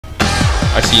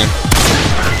I see him.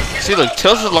 See, look,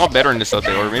 Tails is a lot better in this out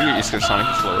there, or maybe it's because Sonic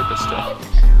is slower, but still.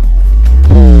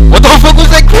 What the fuck was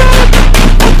that grab?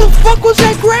 What the fuck was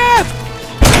that grab?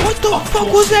 What the fuck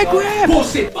was that grab?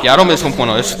 Yeah, I don't miss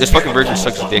 1.0. This fucking version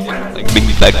sucks dick. Like big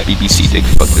black BBC dick.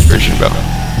 Fuck this version, bro.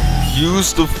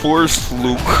 Use the force,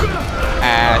 Luke.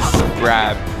 Ass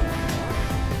grab.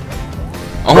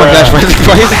 Oh my gosh, why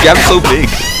is the gap so big?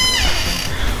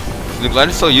 The glide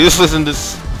is so useless in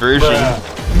this version.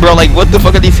 Bro, like what the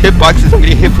fuck are these hitboxes? I'm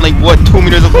getting hit from like what, 2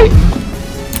 meters away?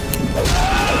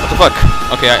 What the fuck?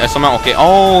 Okay, I somehow okay.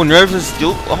 Oh, nerves of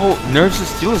steel. Oh, nerves of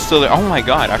steel is still there. Oh my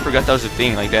god, I forgot that was a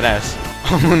thing. Like that ass.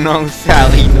 Oh no,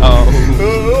 Sally, no.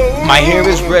 My hair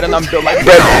is red and I'm built like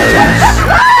bread.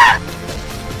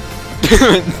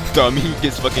 Dummy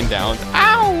gets fucking down.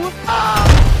 Ow!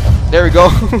 There we go.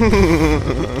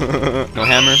 No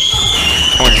hammer.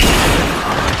 Corner.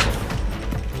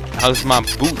 How's my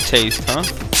boot taste, huh?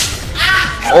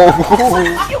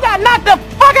 Oh! You got knocked the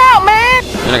fuck out, man!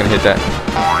 You're not gonna hit that.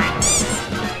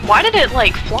 Why did it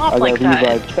like flop like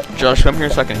that? Josh, come here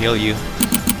so I can heal you.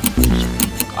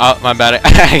 Oh, my bad.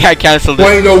 I canceled it.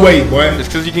 Wait, no wait, boy. It's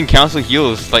because you can cancel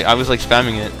heals. Like I was like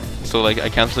spamming it, so like I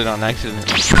canceled it on accident.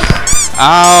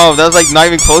 Ow! That was like not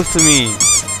even close to me.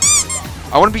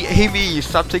 I want to be AV.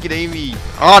 Stop taking AV.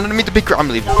 Oh, I didn't mean to pick. I'm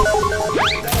leaving.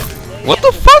 What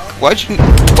the fuck? Why'd you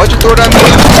throw that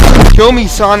at me? Kill me,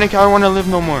 Sonic. I don't want to live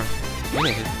no more.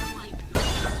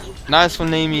 Nice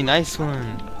one, Amy. Nice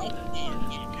one.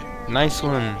 Nice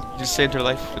one. Just saved her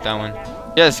life with that one.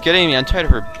 Yes, get Amy. I'm tired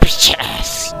of her bitch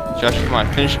ass. Josh, come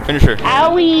on. Finish her.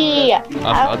 Owie!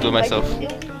 I'll do it myself.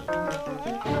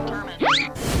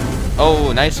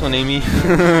 Oh, nice one, Amy.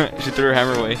 She threw her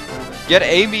hammer away. Get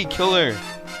Amy. Kill her.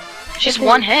 She's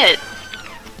one hit.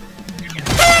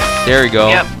 There we go.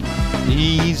 Yep.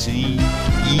 Easy,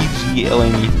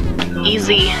 Amy.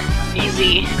 Easy,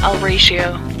 L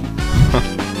ratio.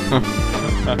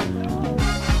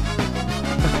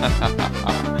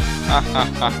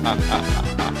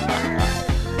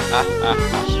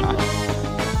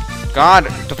 God,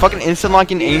 the fucking instant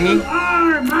locking Amy. You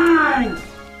are mine.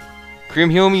 Cream,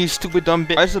 heal me, you stupid dumb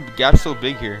bitch. Why is the gap so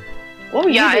big here?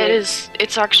 Yeah, it is.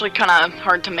 It's actually kind of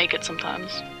hard to make it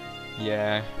sometimes.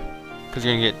 Yeah, because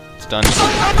you're gonna get stunned.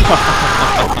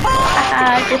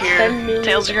 Here,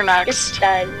 Tails, you're next.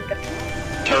 Terrain.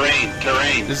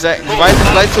 Why is this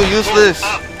light so useless?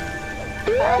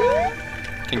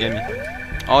 Can't get me.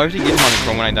 Oh, I have to get him on the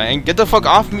chrome when I die. And get the fuck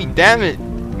off me, damn it!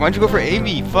 Why don't you go for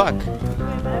AV? Fuck.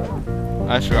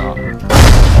 That's right.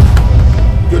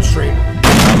 Good stream.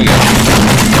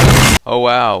 Oh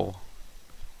wow.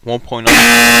 1.0.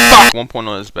 Fuck!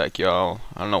 1.0 is back, y'all.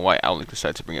 I don't know why Outlook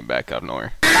decided to bring it back out of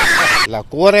nowhere. La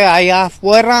corre allá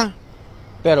afuera,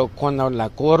 pero cuando la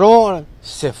coró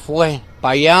se fue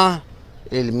para allá.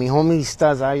 Mi homie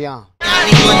está allá.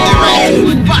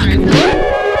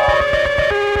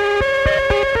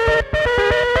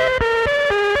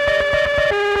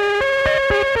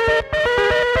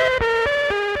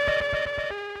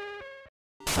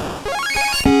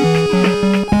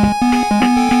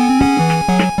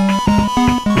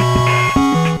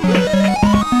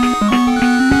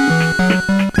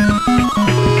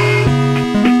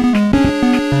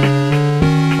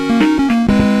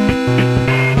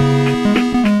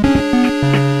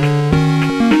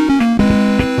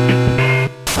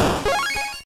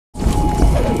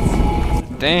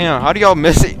 Damn, how do y'all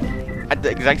miss it at the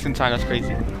exact same time? That's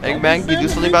crazy. Eggman, can you do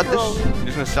something about this? You're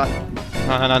just gonna stop.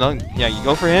 No, don't. Yeah, you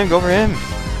go for him.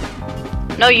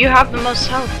 No, you have the most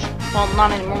health. Well,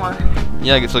 not anymore.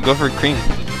 Yeah, so go for Cream.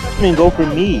 I mean, go for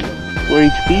me. For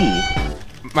HP.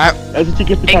 That's what you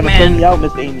get for trying to send me out,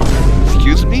 Miss Amy.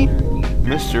 Excuse me?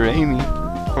 Mr. Amy.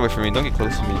 Come away from me. Don't get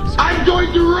close to me. I'm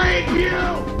going to rape you.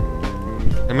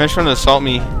 Eggman's trying to assault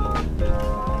me.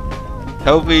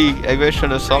 Help me. Eggman's trying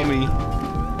to assault me.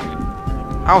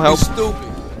 I'll help. Stupid.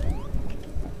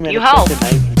 You help.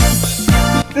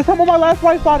 This time on my last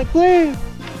life, Sonic, please.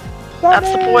 Sonic!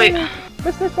 That's the point.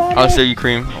 Mr. Sonic. I'll save you,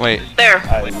 Cream. Wait. There.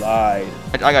 I lied.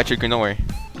 I got you, Cream. Don't worry.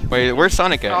 Wait, where's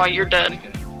Sonic at? Oh, you're dead.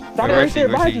 Sonic right there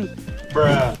behind you.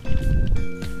 Bruh.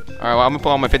 Alright, well, I'm gonna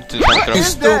pull out my 52 Sonic throw. You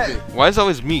stupid. Why is it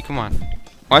always me? Come on.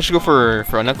 Why don't you go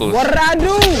for a Knuckles? What did I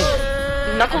do?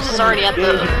 Knuckles is already at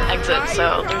the exit,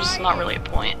 so there's not really a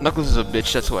point. Knuckles is a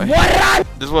bitch, that's why.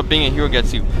 This is what being a hero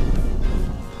gets you.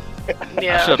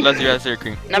 Yeah. Shut up, let's your ass there,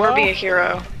 Cream. Never be a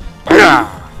hero.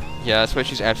 Yeah, that's why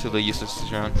she's absolutely useless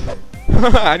this round.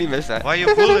 How do you miss that? Why are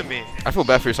you bullying me? I feel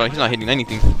bad for your son. He's not hitting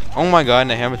anything. Oh my god, and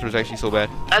the hammer was actually so bad.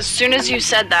 As soon as you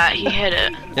said that, he hit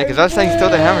it. Yeah, because I was saying still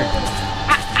the hammer.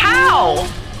 How?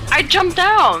 I jumped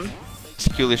down.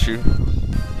 Skill issue.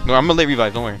 No, I'm gonna late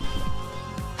revive. Don't worry.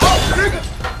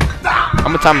 I'm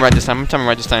gonna time it right this time.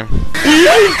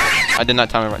 I did not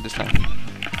time it right this time.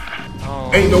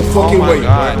 Oh, Ain't no fucking way.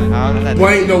 God. How did that?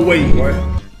 Boy, ain't no way, boy.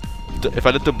 If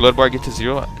I let the blood bar get to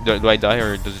 0, do I die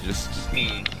or does it just?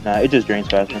 Nah, it just drains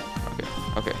faster.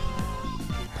 Okay.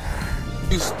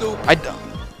 You stupid.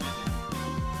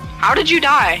 How did you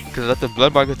die? Because I let the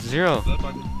blood bar get to 0.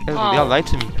 Y'all lied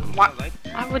to me.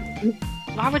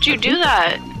 Why would you do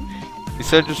that? You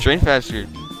said just drain faster.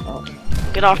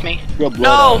 Get off me. Your blood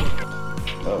No!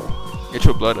 Oh. Get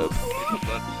your blood up.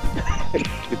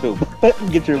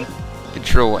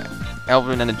 Get your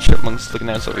Alvin and the Chipmunks looking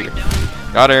at us over here.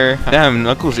 Got her. Damn,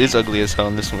 Knuckles is ugly as hell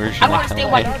in this version. I wanna stay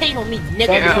while you hate on me,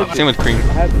 nigga. Same with Cream.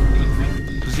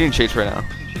 Who's getting chased right now?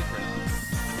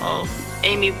 Well,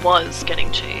 Amy was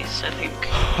getting chased, I think.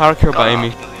 I don't care about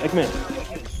Amy. Eggman.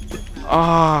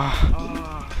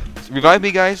 Revive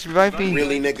me, guys. Revive me.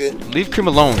 Really, nigga? Leave Cream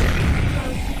alone.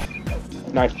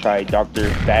 Nice try, Dr.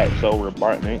 Fat Soul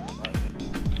Bartman.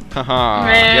 Haha.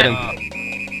 Get him.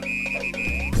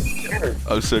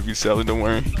 I'll save you, Sally. Don't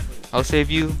worry. I'll save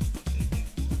you.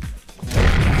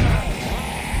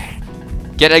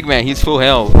 Get Eggman. He's full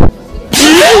health.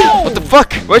 What the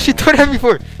fuck? What's she throwing at me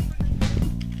for?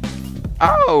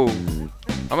 Ow!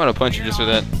 I'm gonna punch you just for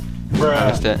that. I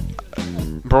missed that.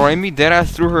 Bro, Amy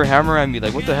deadass threw her hammer at me.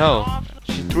 Like, what the hell?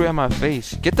 She threw it at my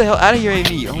face. Get the hell out of here,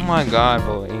 Amy. Oh my god,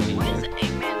 bro. Amy.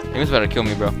 Amy's about to kill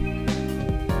me, bro.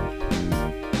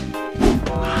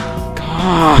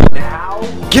 God.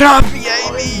 Get off me,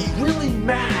 Amy! Really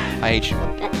mad. I hate you.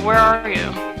 Where are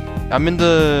you? I'm in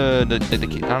the I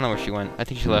don't know where she went. I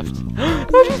think she left.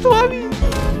 No, she's still at me.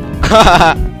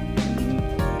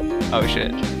 Oh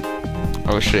shit.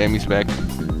 Oh shit, Amy's back.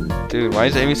 Dude, why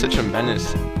is Amy such a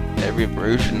menace? Every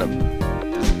version of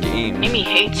this game. Amy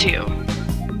hates you.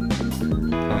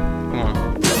 Come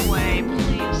on. Go away,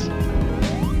 please.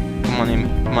 Come on, Amy.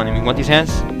 Come on, Amy. Want these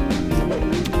hands?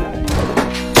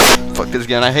 Fuck this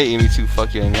game. I hate Amy too.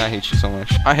 Fuck you, Amy. I hate you so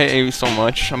much. I hate Amy so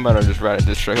much. I'm about to just write a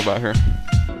diss track about her.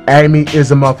 Amy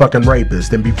is a motherfucking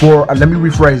rapist. And before, let me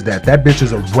rephrase that. That bitch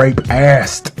is a rape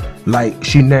ass. Like,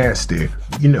 she nasty.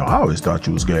 You know, I always thought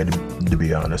you was gay, to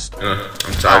be honest. I'm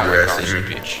tired of your ass,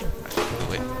 Amy. Bitch.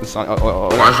 Why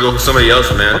don't you go for somebody else,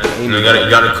 man? You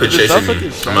gotta quit chasing me.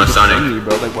 I'm on Sonic.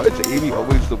 Bro. Like, why is Amy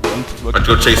always the one to look? Why don't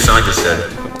you go chase Sonic instead?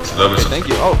 Okay, thank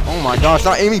you. Oh my God, it's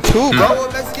not Amy too, bro.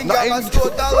 Let's get Not y'all Amy to $1.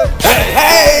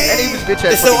 And Amy's bitch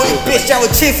ass. It's the only bitch I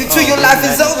would chase until your life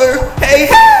is over. Hey,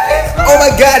 hey! Oh my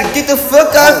God, get the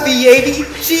fuck off me, Amy.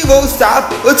 She won't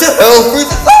stop until hell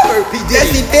freezes over.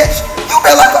 Nasty bitch, you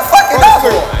feel like a fucking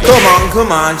over. Come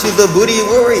on, she's a booty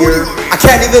warrior. I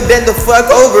can't even bend the fuck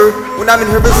over when I'm in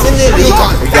her vicinity.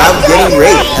 I'm getting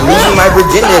raped and losing my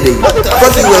virginity.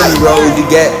 Fuck you, Amy Rose, you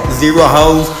get 0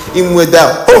 hoes. Even with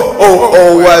that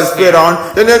I spit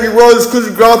on, then every rose cause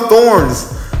you got thorns.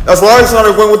 That's why I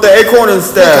started going with the acorn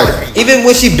instead. Even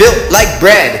when she built like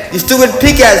bread, you stupid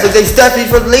pig ass, like they stuffed me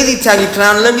from lazy town, you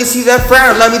clown. Let me see that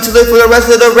frown, let me to live for the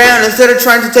rest of the round instead of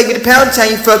trying to take me to Pound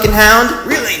Town, you fucking hound.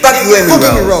 Really? Fuck you, Amy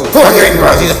Rose. Fuck you, Amy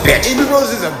Rose. She's a bitch. Amy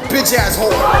Rose is a bitch ass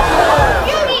whore.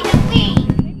 You need to see.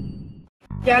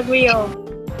 Gabriel,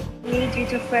 I need you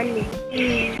to friend me.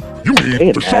 You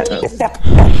need to shut the fuck.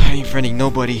 I ain't friending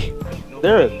nobody.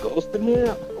 There a ghost in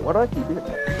here? What do I keep doing?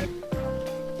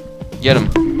 Get him.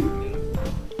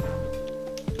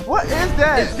 What is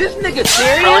that? Is this nigga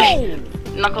Really?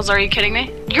 Knuckles, are you kidding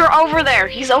me? You're over there.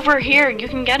 He's over here. You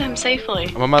can get him safely.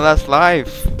 I'm on my last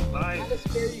life.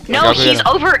 No, he's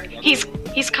over.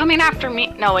 He's coming after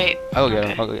me. No, wait. I'll get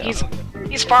him. I'll go get him.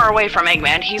 He's far away from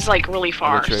Eggman. He's like really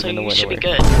far, so you should be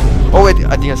good. Oh wait,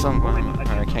 I think I have some. Alright,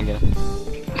 I can't get him.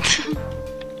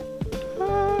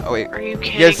 Oh wait. Are you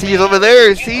kidding Yes, he's over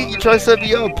there. See, you try to set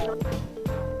me up.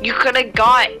 You could have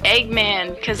got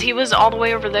Eggman, because he was all the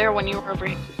way over there when you were over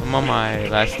here. I'm on my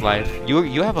last life.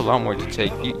 You have a lot more to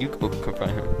take. You go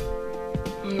confront him.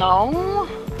 No.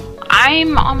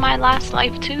 I'm on my last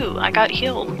life too. I got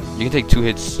healed. You can take 2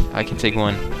 hits. I can take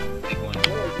 1.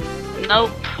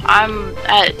 Nope. I'm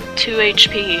at 2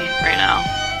 HP right now.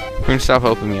 Queen, stop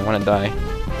helping me. I want to die.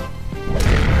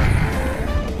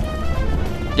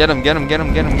 Get him, get him, get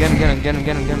him, get him, get him, get him, get him,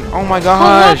 get him, get him. Oh my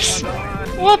gosh!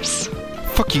 Whoops!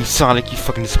 Fuck you, Sonic, you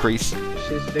fucking disgrace.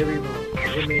 She's very wrong.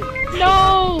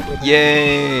 No!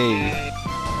 Yay!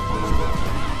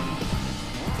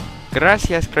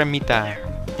 Gracias, cremita.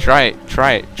 Try it,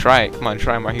 try it, try it. Come on,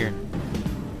 try him right here.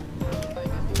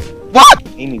 What?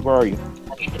 Amy, where are you?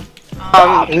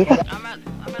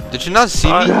 Did you not see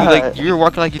me? You were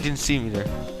walking like you didn't see me there.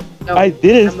 I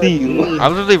didn't see you. I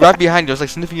was literally right behind you. I was like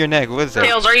sniffing your neck. What is that?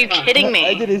 Tails, are you kidding me?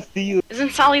 I didn't see you.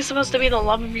 Isn't Sally supposed to be the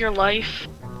love of your life?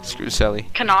 Screw Sally.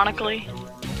 Canonically.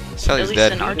 Sally's At least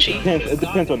dead. in Archie. It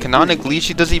depends on Canonically,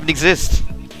 she doesn't even exist.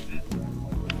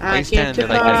 Why you standing there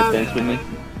like that? Dance with me.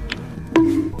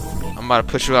 I'm about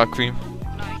to push you out, Cream.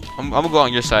 I'm gonna go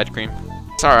on your side, Cream.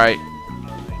 It's alright.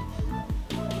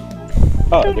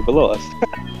 Oh, they're below us.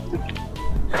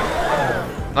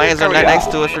 Lions are right next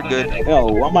to us, we're good. Yo,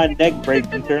 why my neck breaks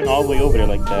and turn all the way over there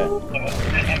like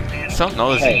that? So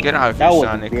nosy. Hey, Get out of that here, was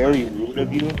Sonic. very rude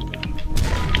of you.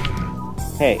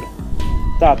 Hey,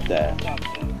 stop that.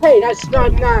 Hey, that's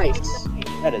not nice.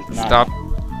 That is not. Stop.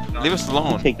 Leave us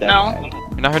alone. Take that No. back.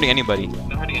 You're not hurting anybody.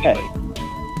 Hey.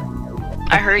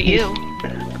 I hurt you.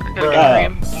 Go get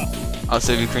Cream. I'll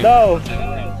save you, Cream. No.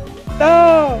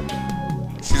 No.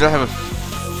 Because I have a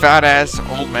fat ass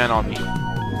old man on me.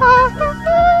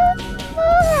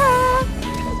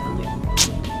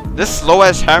 This slow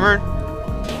ass hammer.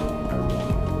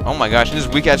 Oh my gosh, and this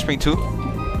weak ass spring too.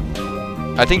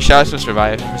 I think Shadow's gonna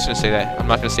survive. I'm just gonna say that. I'm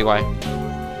not gonna say why.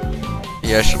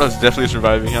 Yeah, Shadow's definitely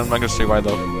surviving. I'm not gonna say why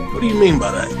though. What do you mean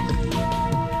by that?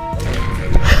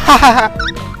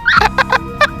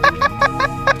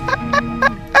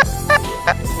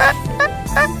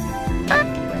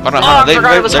 Hold on, Oh, I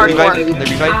forgot it was hardcore.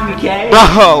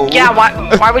 Bro! Yeah,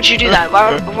 why would you do that?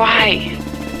 Why?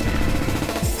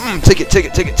 Take it.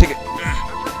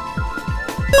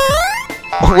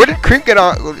 Where did Cream get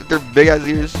on with their big ass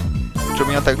ears?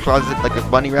 Jumping out that closet like a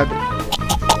bunny rabbit.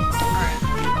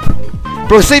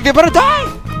 Bro, save you, better die!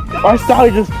 Why is Sally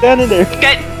just standing there?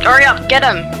 Hurry up, get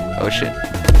him! Oh shit.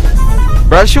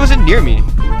 Bro, she wasn't near me.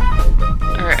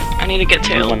 Alright, I need to get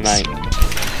Tails. One night.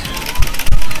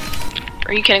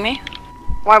 Are you kidding me?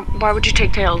 Why would you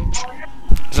take Tails?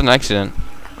 It's an accident.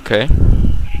 Okay.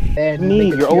 Me,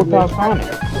 your old pal Sonic.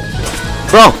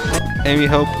 Bro! Amy,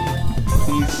 help.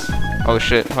 Please. Oh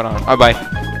shit, hold on. Oh, bye.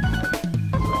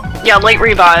 Yeah, late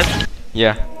revive.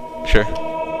 Yeah, sure.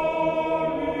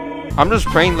 I'm just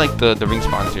praying like the ring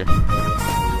spawns here.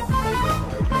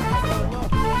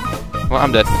 Well,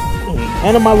 I'm dead.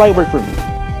 None of my light work for me.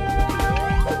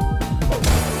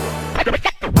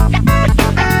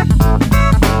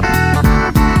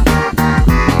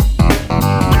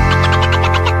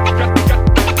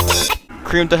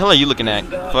 Cream, the hell are you looking at?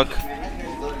 Fuck.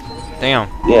 Damn.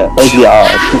 Yeah, ugly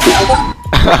eyes.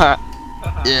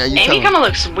 Yeah, you Amy tell kind of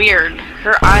looks weird.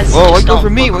 Her eyes Whoa, why just go don't for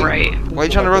me? look Why, right. why are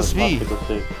you trying to roast me?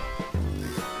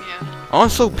 Oh, I'm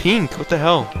so pink. What the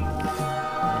hell?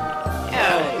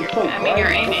 Yeah, I mean you're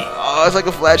Amy. Oh, it's like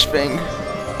a flashbang.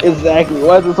 Exactly.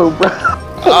 Why is it so bright?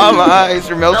 Oh, my eyes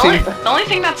are melting. The only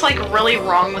thing that's like really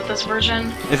wrong with this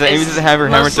version Is that Amy doesn't have her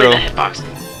hammer mostly throw. the hitbox.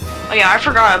 Oh yeah, I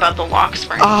forgot about the lock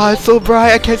spring. Ah, it's so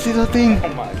bright. I can't see nothing.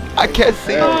 I can't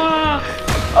see.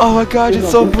 Oh my gosh,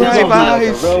 it's so bright. My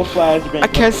eyes. I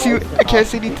can't see. I can't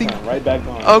see anything. Right back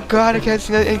on. Oh god, I can't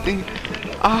see anything.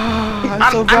 Ah,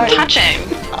 it's so bright. I'm touching.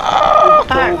 Ah,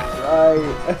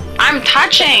 I'm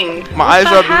touching. my What eyes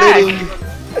the are heck? bleeding.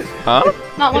 Huh?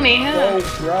 Not let me hit.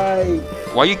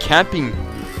 Why are you camping?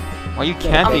 Why are you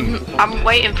camping? I'm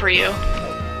waiting for you.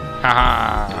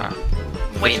 Haha.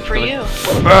 Waiting for you.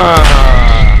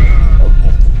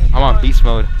 I'm on beast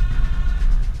mode.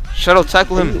 Shadow,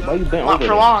 tackle him. Why you bent Not over for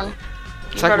there? long. You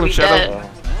better Tackle him, be Shadow. dead.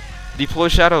 Deploy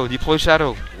Shadow. Deploy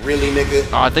Shadow. Really,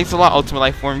 nigga? Aw, thanks a lot, Ultimate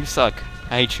Life Form. You suck.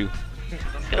 I hate you.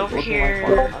 Get over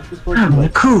here. I'm the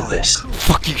coolest.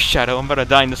 Fuck you, Shadow. I'm about to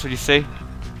die, and that's what you say?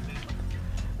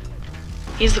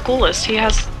 He's the coolest. You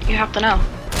have to know.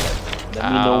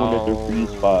 Let me know when there's a free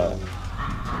spot.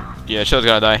 Yeah, Shadow's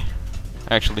gotta die.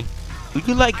 Actually. Do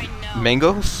you like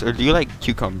mangoes, or do you like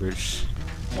cucumbers?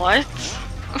 What?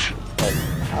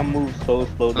 I move so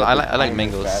slow. I like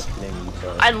mangoes.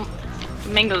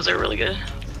 Mangoes are really good.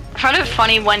 I found it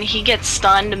funny when he gets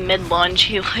stunned mid-lunge,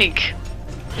 he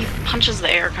punches the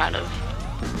air, kind of.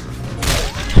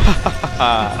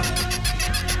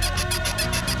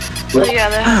 So yeah,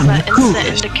 that has that instant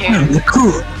indicator.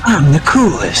 I'm the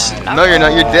coolest. No, you're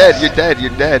not. You're dead. You're dead.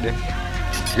 You're dead.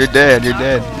 You're dead. You're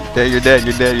dead. You're dead. You're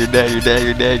dead. You're dead. You're dead.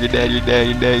 You're dead. You're dead. You're dead.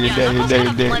 You're dead. You're dead. You're dead.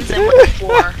 You're dead.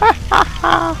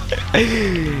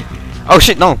 Oh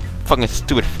shit! No. Fucking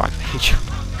stupid. Fuck. I hate you.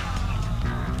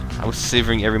 I was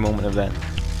savoring every moment of that.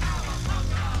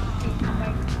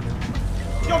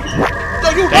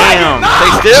 Damn!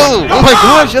 Stay still! Oh my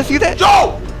gosh! Just see that?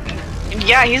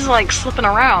 Yeah, he's like slipping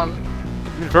around.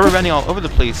 Rubber banding all over the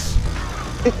place.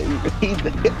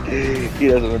 He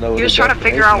doesn't know. He was trying to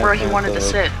figure out where he wanted to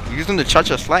sit. You're using the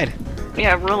cha-cha slide.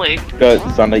 Yeah, really.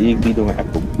 Sonic.EXE doing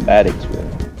acrobatics, man.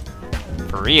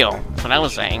 For real. That's what I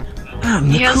was saying.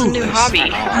 He has a new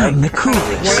hobby. I'm the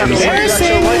coolest.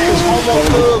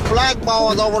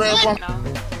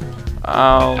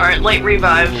 Alright, late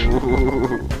revive.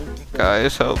 Ooh.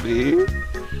 Guys, help me.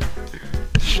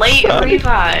 Late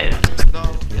revive.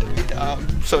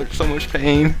 So much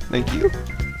pain. Thank you.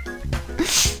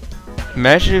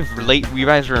 Imagine if late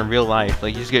revives were in real life.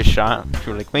 Like you just get shot.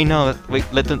 You're like, wait, no, wait,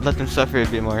 let them suffer a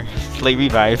bit more. Late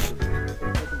revive.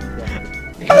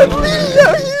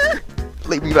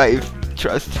 Late revive.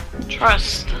 Trust.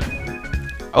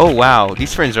 Oh wow,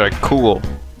 these friends are cool.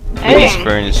 Hey. These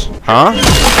friends, huh?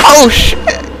 Oh shit!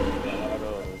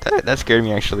 That scared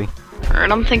me actually.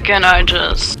 And I'm thinking I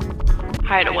just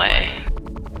hide away.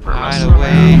 Hide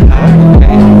away.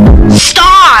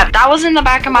 Stop! That was in the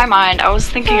back of my mind. I was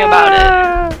thinking about it.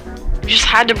 You just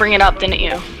had to bring it up, didn't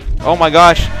you? Oh my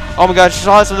gosh! Oh my gosh! She's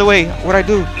all out of the way. What'd I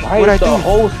do? What'd I do? The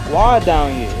whole squad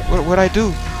down here. What'd I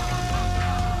do?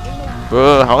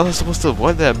 Bro, how was I supposed to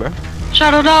avoid that, bro?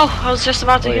 Shadow, no! I was just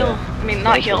about to heal. I mean,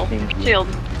 not heal. Shield.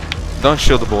 Don't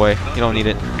shield the boy. You don't need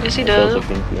it. Yes, he does.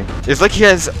 It's like he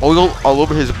has oil all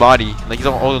over his body. Like he's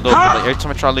all oiled up. Like every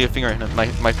time I try to lay a finger at him,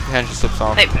 my hand just slips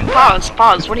off. Hey,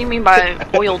 pause. What do you mean by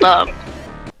oiled up?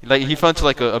 Like he fell into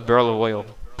like a barrel of oil.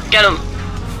 Get him.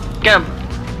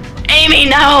 Amy,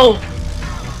 no!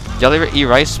 Y'all ever eat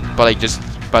rice, but like just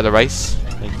by the rice?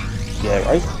 Like, yeah,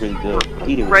 rice is really good.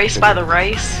 Eat it. Rice by the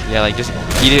rice? Yeah, like just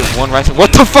eat it one rice.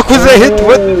 What the fuck was that hit?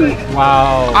 What?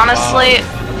 Wow. Honestly,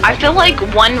 I feel like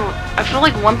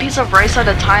one piece of rice at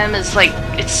a time is like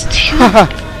it's too.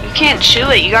 You can't chew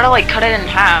it. You gotta like cut it in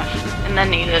half and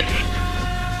then eat it.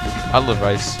 I love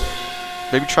rice.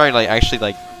 Maybe try like actually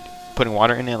like putting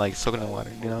water in it, like soaking in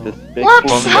water. You know? What?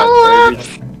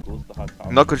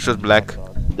 Knuckles just black.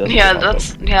 Yeah,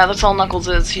 that's all Knuckles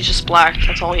is. He's just black.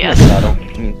 That's all he has.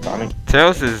 Sonic.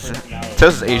 Tails is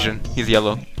Asian. He's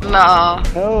yellow. Nah.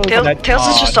 Tails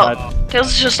is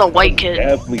just a white kid.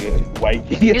 Definitely a white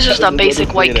kid. He's just a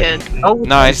basic white kid.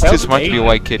 Nah, he's too smart to be a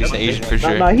white kid. He's an Asian for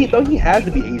sure. Nah, he has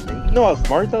to be Asian. You know how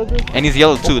smart Tails is? And he's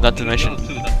yellow too, not to mention.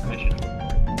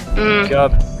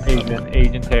 Yup,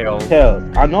 Asian Tails. Tails,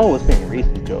 I know I was saying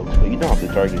racist jokes, but you don't have to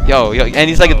target. Yo, and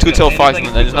he's like a two-tailed fox, and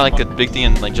it's not like a big thing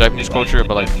in like Japanese culture,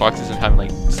 but like foxes and having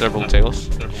like several tails.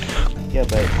 Yeah,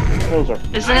 but tails are.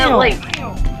 Isn't it like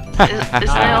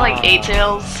 8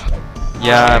 tails?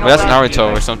 Yeah, but that's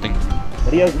Naruto or something.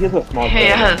 But he has a small tail.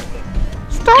 Yeah.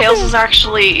 Tails is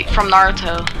actually from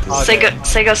Naruto.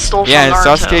 Sega stole from Yeah, and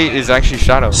Naruto. Sasuke is actually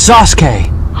Shadow. Sasuke,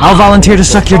 I'll volunteer to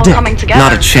suck your dick.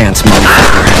 Not a chance,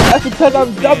 motherfucker. That's because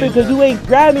I'm jumping, because you ain't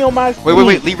grabbing me on my screen.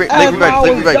 Wait, late revive.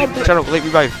 Shadow, late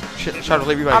revive. Shadow,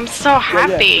 late revive. I'm so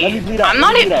happy. I'm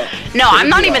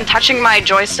not even touching my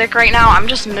joystick right now. I'm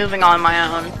just moving on my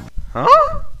own. Huh?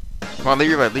 Come on, late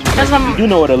revive. You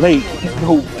know what a late.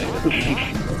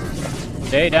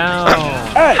 Stay down.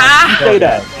 Hey, you stay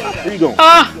down. Where you going?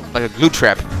 Like a glue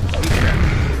trap.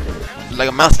 Like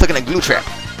a mouse stuck in a glue trap.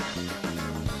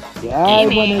 Yeah, I wanna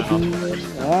be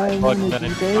I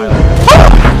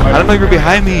don't know you're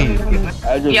behind me.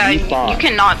 Yeah, you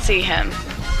cannot see him.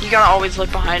 You gotta always look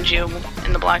behind you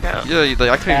in the blackout. Yeah, like,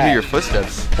 I couldn't hear your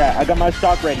footsteps. Cat, I got my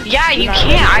stock ready. Yeah, you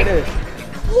can't.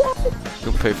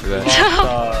 You'll pay for that.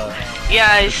 Yeah,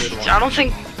 I don't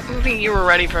think you were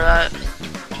ready for that.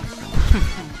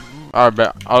 Alright,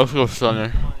 bet. I'll go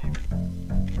Stunner.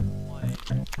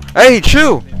 Hey,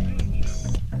 Chew!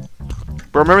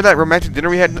 Bro, remember that romantic dinner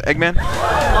we had, Eggman?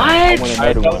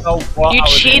 What? You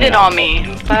cheated on me.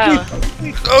 Wow.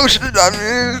 Oh shit, I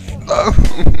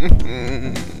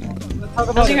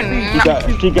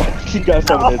She got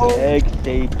some of this egg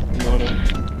tape on it.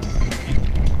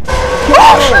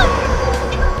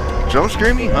 Don't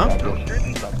scare me, huh?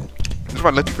 That's why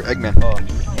I left you for Eggman.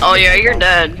 Oh yeah, you're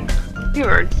dead. You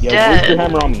are Where's your dead.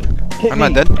 hammer on me? I'm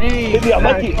not dead. Hit me, I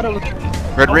like it.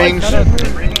 Red rings.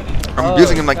 I'm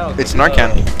using him like it's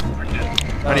Narcan.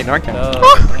 I need Narcan.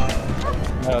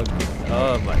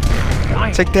 Oh my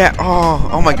god. Take that.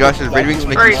 Oh my gosh, his red rings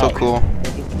make me so cool.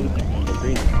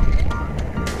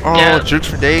 Oh, Yeah. jukes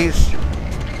for days.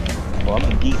 Oh, I'm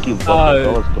geeky.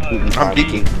 I'm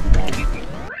geeky.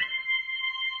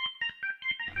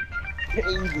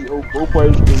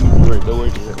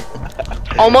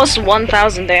 Almost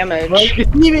 1,000 damage.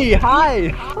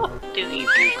 Hi.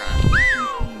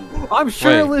 I'm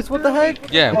shirtless. What the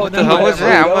heck? Yeah, what the hell was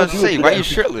that? I was about to say, why are you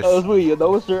shirtless? That was weird. That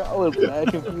was sir. I was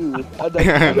confused.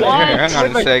 Hang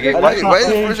on a second. Why is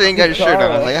this person ain't got his shirt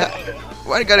on? Like,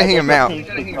 why you gotta hang him out?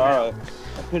 I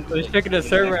was checking the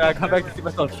server and I come back to see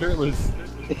myself shirtless.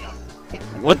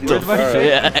 What the fuck?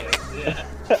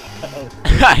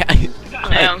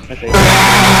 Damn.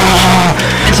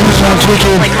 Oh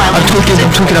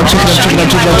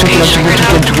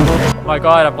my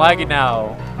god, I'm lagging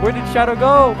now. Where did Shadow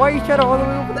go? Why is Shadow all the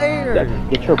way over there?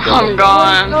 Get your I'm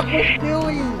gone.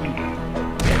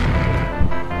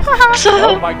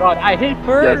 Oh my god, I hit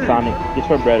first. Yeah, Sonic, get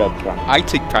your bread up, Sonic. I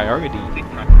take priority.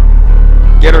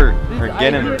 Get her or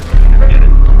get him.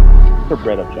 Get your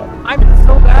bread up, Shadow. I'm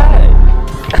so bad.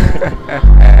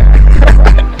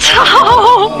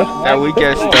 That we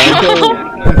get started.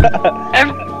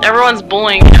 Everyone's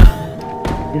bullying.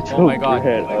 Oh my god,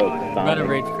 bread up, I'm gonna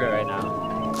rage quit right now.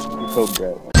 Get your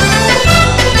bread.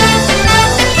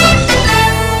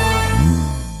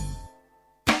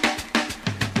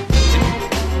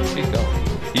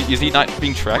 Is he not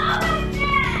being tracked?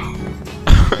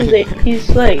 He's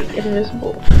like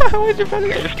invisible. Why's your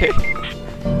brother AFK?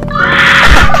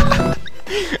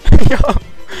 Yo,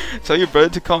 tell your brother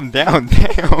to calm down.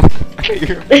 Damn.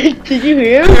 Did you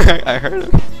hear him? I heard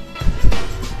him.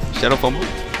 Shadow fumble.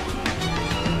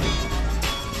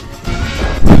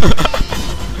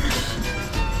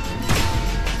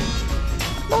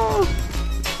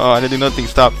 Oh, I didn't do nothing.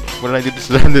 Stop. What did I do to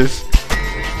deserve this?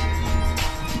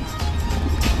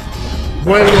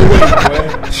 Wait.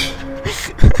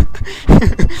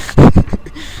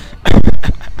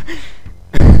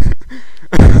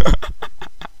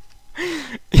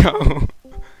 Yo,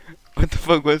 what the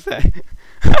fuck was that?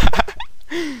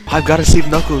 I've gotta save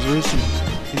Knuckles. Where is he?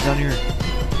 He's down here.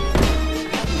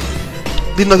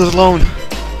 Leave Knuckles alone.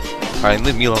 Alright,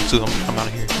 leave me alone too. I'm out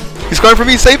of here. He's coming for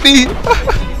me. Save me!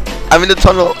 I'm in the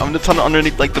tunnel. I'm in the tunnel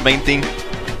underneath like the main thing.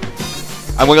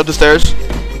 I'm going up the stairs.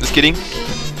 Just kidding.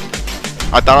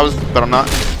 I thought I was, but I'm not.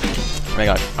 Oh my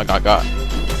god, I got.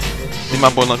 Leave my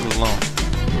boy Knuckles alone.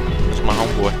 That's my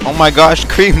homeboy. Oh my gosh,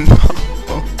 Cream.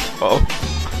 Oh.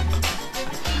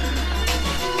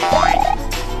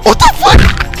 What the fuck?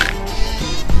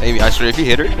 Maybe I swear if you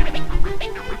hit her.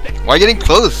 Why are you getting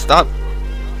close? Stop.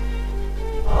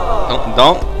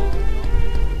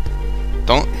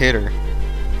 Don't hit her.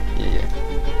 Yeah.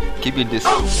 Keep your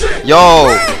distance.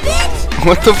 Yo!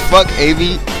 What the fuck,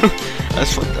 Avi?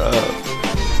 That's fucked up.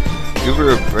 Give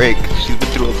her a break. She's been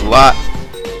through a lot.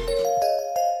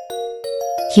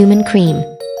 Human cream.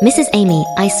 Mrs. Amy,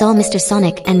 I saw Mr.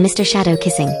 Sonic and Mr. Shadow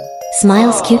kissing.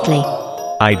 Smiles cutely.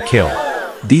 I'd kill.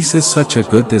 This is such a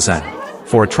good design.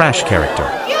 For a trash character.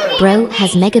 Bro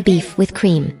has mega beef with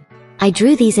cream. I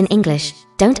drew these in English.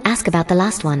 Don't ask about the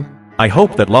last one. I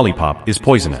hope that lollipop is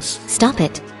poisonous. Stop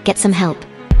it. Get some help.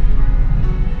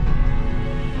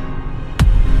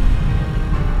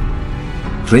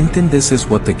 Rintin, this is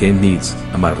what the game needs.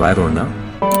 Am I right or not?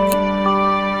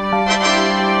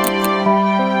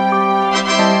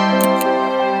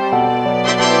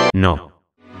 No.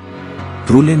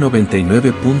 Rule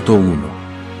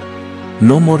 99.1.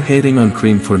 No more hating on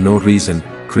Cream for no reason.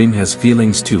 Cream has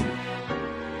feelings too.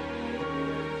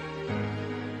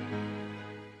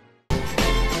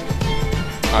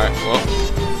 Alright, well.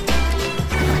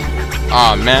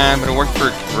 Aw man, but it worked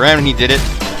for Ram and he did it.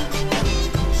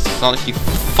 Sonic, you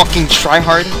fucking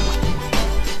tryhard.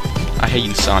 I hate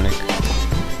you, Sonic.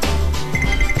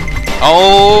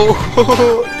 Oh,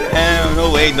 damn, no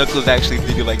way Knuckles actually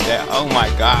did it like that. Oh my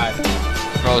god.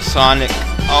 Bro, Sonic.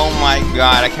 Oh my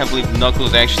god, I can't believe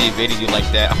Knuckles actually evaded you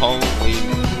like that. Holy.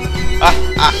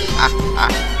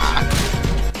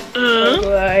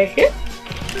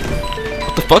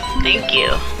 What the fuck? Thank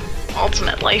you.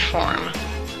 Ultimate life form.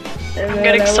 I'm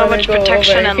getting so much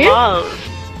protection and love.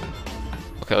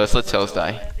 Okay, let's let Tails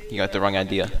die. You got the wrong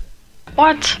idea.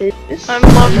 What? I'm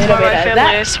loved by my family,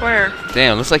 I swear.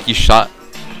 Damn, looks like you shot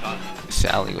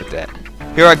Sally with that.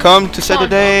 Here I come to set the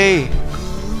day.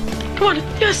 Come on,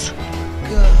 yes.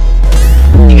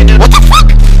 What the fuck?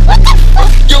 What the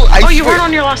fuck? Yo, oh, you weren't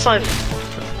on your last life.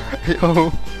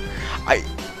 Yo, I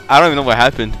don't even know what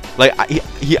happened. Like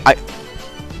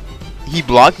he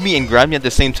blocked me and grabbed me at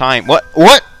the same time. What?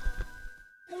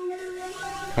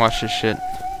 Watch this shit.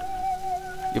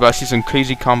 You about to see some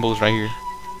crazy combos right here.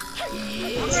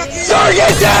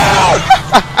 Get down!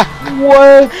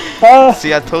 What?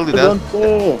 See, I told you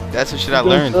that's the shit I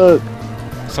learned.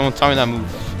 Someone taught me that move.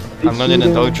 I learned it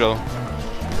in dojo.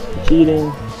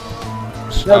 Cheating.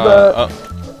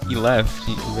 He left.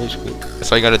 He rage quit. That's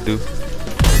all you gotta do.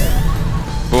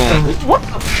 Boom. What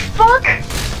the fuck?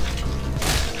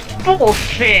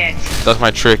 Bullshit. That's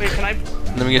my trick. Wait, can I...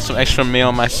 Let me get some extra mayo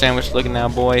on my sandwich. Looking now,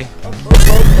 boy.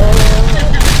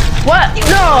 What?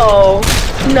 No.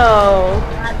 No.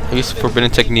 It's a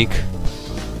forbidden technique.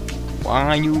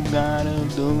 Why you gotta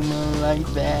do me like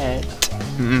that?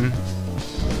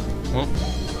 Well,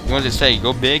 you want to say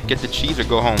go big, get the cheese, or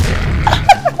go home?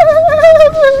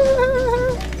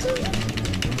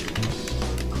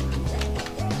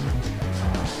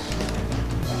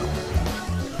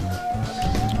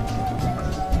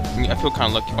 I feel kind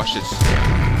of lucky. Watch this.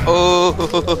 Oh.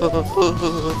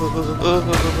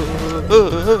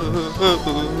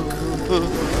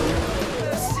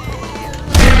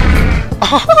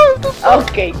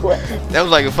 Okay, cool. That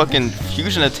was like a fucking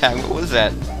fusion attack. What was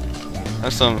that?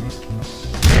 That's some.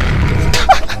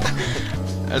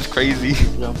 That's crazy.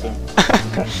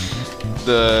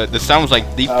 The sound was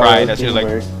like deep fried. That shit was like.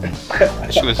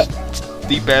 That shit was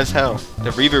deep as hell.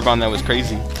 The reverb on that was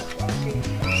crazy.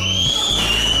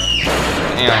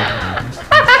 Damn.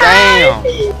 Damn.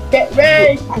 Get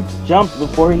ready. Jumped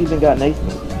before he even got nice.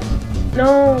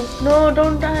 No, no,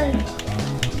 don't die.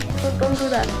 Don't do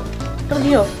that. Don't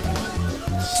heal.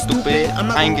 Stupid.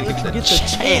 I ain't gonna give you the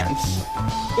chance.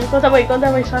 Go that way,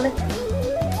 Sonic.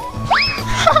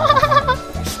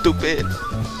 Stupid.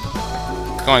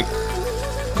 Go on.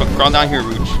 Crawl down here,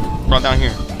 Rouge. Crawl down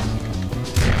here.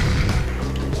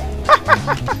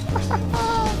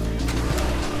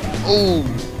 Ooh.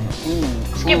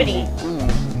 Skibbity.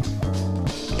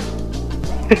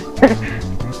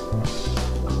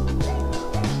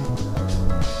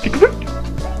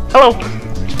 Hello.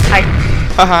 Hi.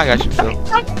 Haha, I got you, Phil.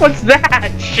 What's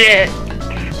that shit?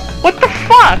 What the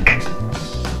fuck?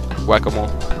 Whack-a-mole.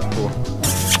 Cool.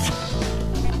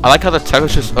 I like how the tech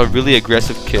was just a really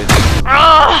aggressive kid.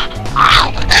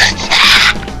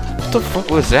 What the fuck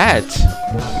was that?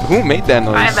 Who made that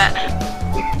noise? My bad.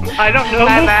 I don't know.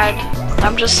 My bad.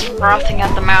 I'm just frothing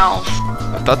at the mouth.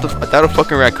 I thought a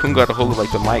fucking raccoon got a hold of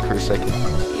like the mic for a second.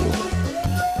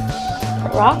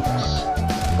 Rocks?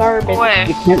 Garbage.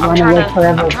 Wait, I'm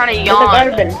trying to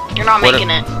yawn. You're not making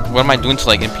it. What am I doing to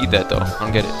like impede that though? I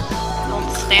don't get it.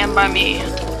 Don't stand by me.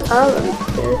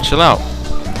 Chill out.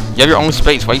 You have your own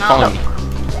space. Why are you following me?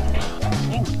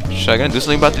 Should I gonna do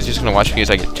something about this? You're just gonna watch me as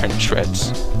I get turned to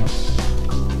shreds.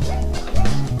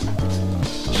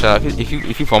 Shut up.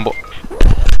 If you fumble.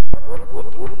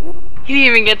 He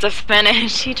didn't even get to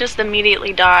finish. He just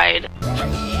immediately died.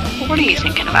 What are you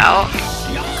thinking about?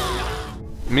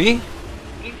 Me?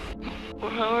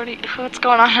 What's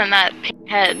going on in that pink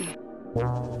head?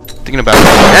 Thinking about it.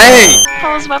 Hey!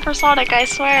 That was Weapon Sonic, I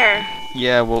swear.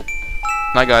 Yeah, well,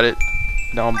 I got it.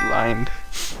 Now I'm blind.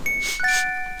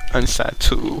 I'm sad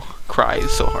too. Cry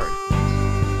so hard.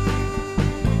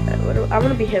 I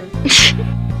wanna be him.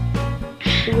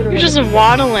 You're just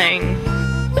waddling.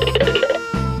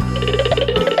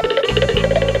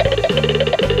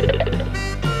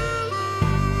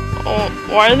 Oh,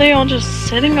 why are they all just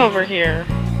sitting over here?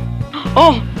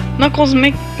 Oh, Knuckles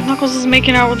is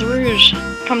making out with Rouge.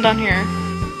 Come down here.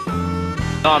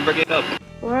 No, I'm bringing it up.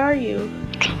 Where are you?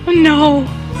 Oh no.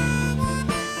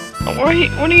 What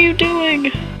are you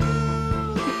doing?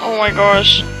 Oh my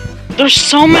gosh. There's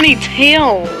so many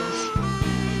tails.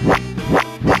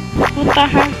 What the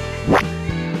heck?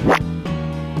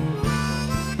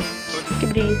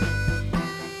 Skibbity.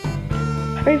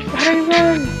 Hurry,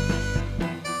 run!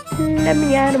 Let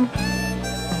me at him.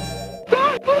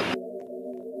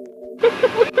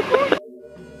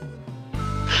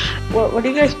 What are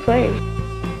you guys playing?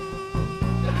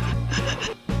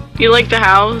 You like the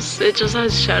house? It just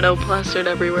has shadow plastered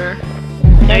everywhere.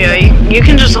 Yeah, you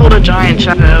can just hold a giant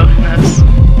shadow. That's...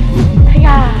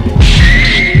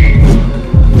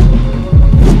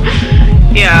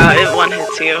 Yeah, it one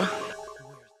hits you.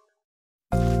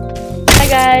 Hi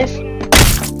guys.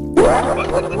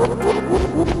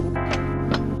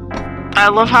 I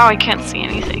love how I can't see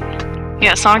anything.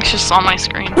 Yeah, Sonic's just on my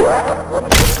screen.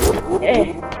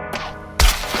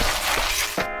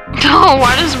 Oh,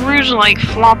 why does Rouge like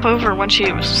flop over when she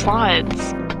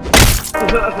slides?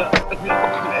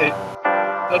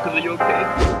 Are you okay?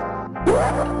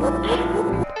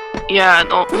 Yeah,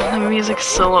 the music's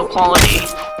so low quality.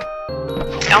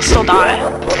 I'll still die.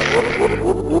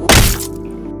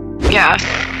 Yeah,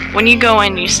 when you go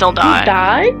in, you still die. You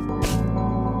die?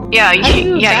 Yeah,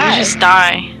 you just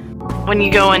die. When you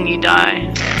go in, you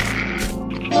die.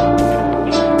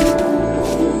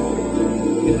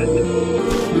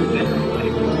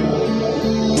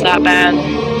 It's that bad.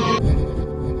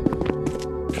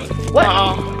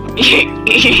 What?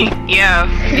 Yeah,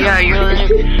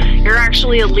 you're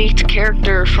actually a leaked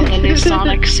character from the new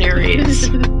Sonic series.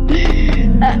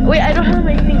 Wait, I don't have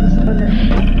my things.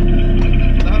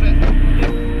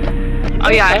 Oh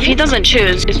yeah, if he doesn't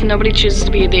choose, if nobody chooses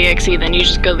to be the EXE, then you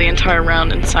just go the entire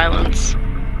round in silence.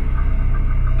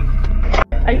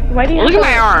 Why do you Look at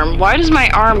my arm. Why does my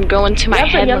arm go into my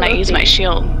head when I use my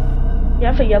shield? You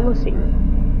have a yellow thing.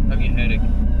 I'm getting a headache.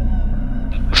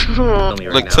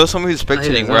 Look, tell someone who's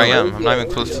spectating where I am. I'm not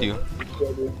even close to you.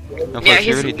 Yeah,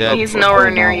 he's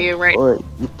nowhere near you, right?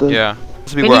 Yeah,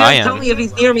 this will be where I am. Tell me if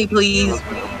he's near me, please.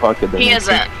 parked it. He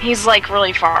isn't. He's like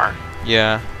really far.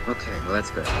 Yeah. Okay, well that's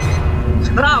good.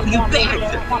 Oh, you bitch!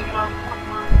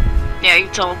 Yeah, you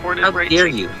teleported. How right dare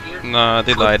to- you? Nah,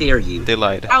 they How lied. dare you? They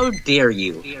lied. How dare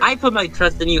you? I put my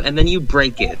trust in you and then you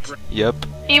break it. Yep.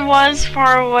 He was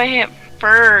far away at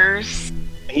first.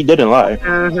 He didn't lie.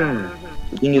 Mm-hmm.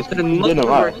 The thing is, he didn't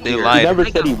lie. They He lied. never I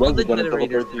said got he all wasn't the gonna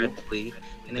generators teleport to you. correctly,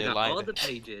 and I They got lied. all the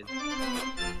pages.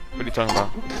 What are you talking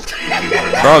about?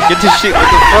 Bro, get this shit. What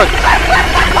the fuck?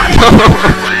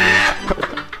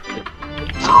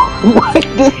 What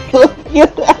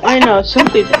the fuck? I know,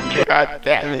 something. God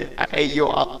damn it. I hate you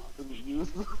all.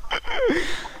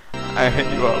 I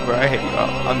hate you all, bro. I hate you all.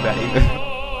 I'm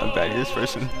banning this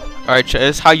person. Alright,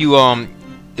 this is how you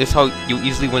this is how you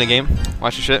easily win a game.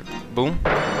 Watch your shit. Boom.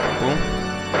 Boom.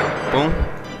 Boom.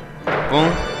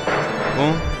 Boom.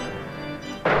 Boom.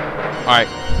 Alright.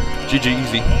 GG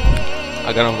easy.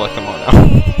 I gotta unblock them all now.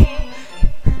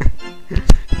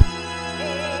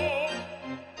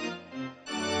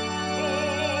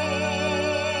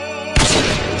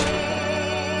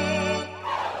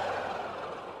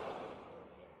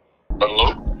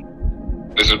 Hello?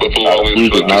 This is Buffalo always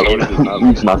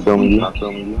He's not filming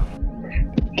you.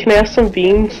 Can I have some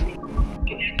beans?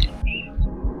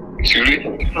 Excuse me?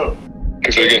 Can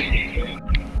you say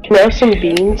again? Can I have some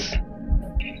beans?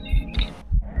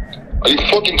 Are you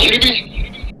fucking kidding me?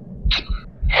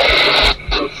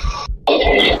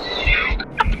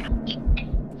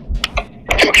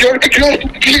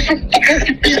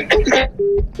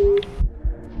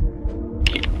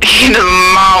 He does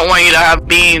not want you to have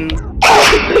beans.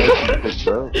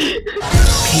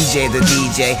 PJ the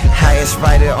DJ, highest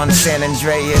rider on San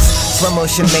Andreas.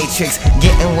 Promotion matrix,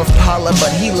 getting with Paula,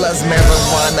 but he loves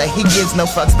marijuana. He gives no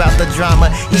fucks about the drama.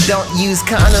 He don't use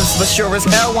condoms, but sure as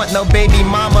hell want no baby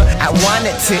mama. I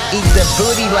wanted to eat the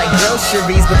booty like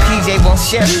groceries, but PJ won't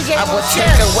share. I will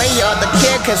take away all the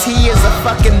care, cause he is a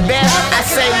fucking bear. I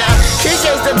say now,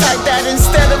 PJ's the type that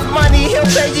instead of money, he'll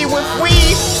pay you with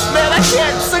weed. Man, I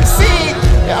can't succeed.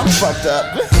 Yeah, I'm fucked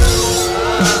up.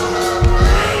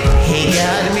 He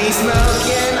got me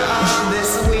smoking on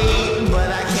this weed, but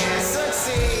I can't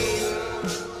succeed.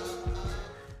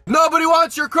 Nobody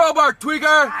wants your crowbar,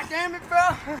 tweaker!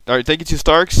 Alright, thank you to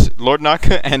Starks, Lord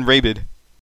Naka, and Rabid.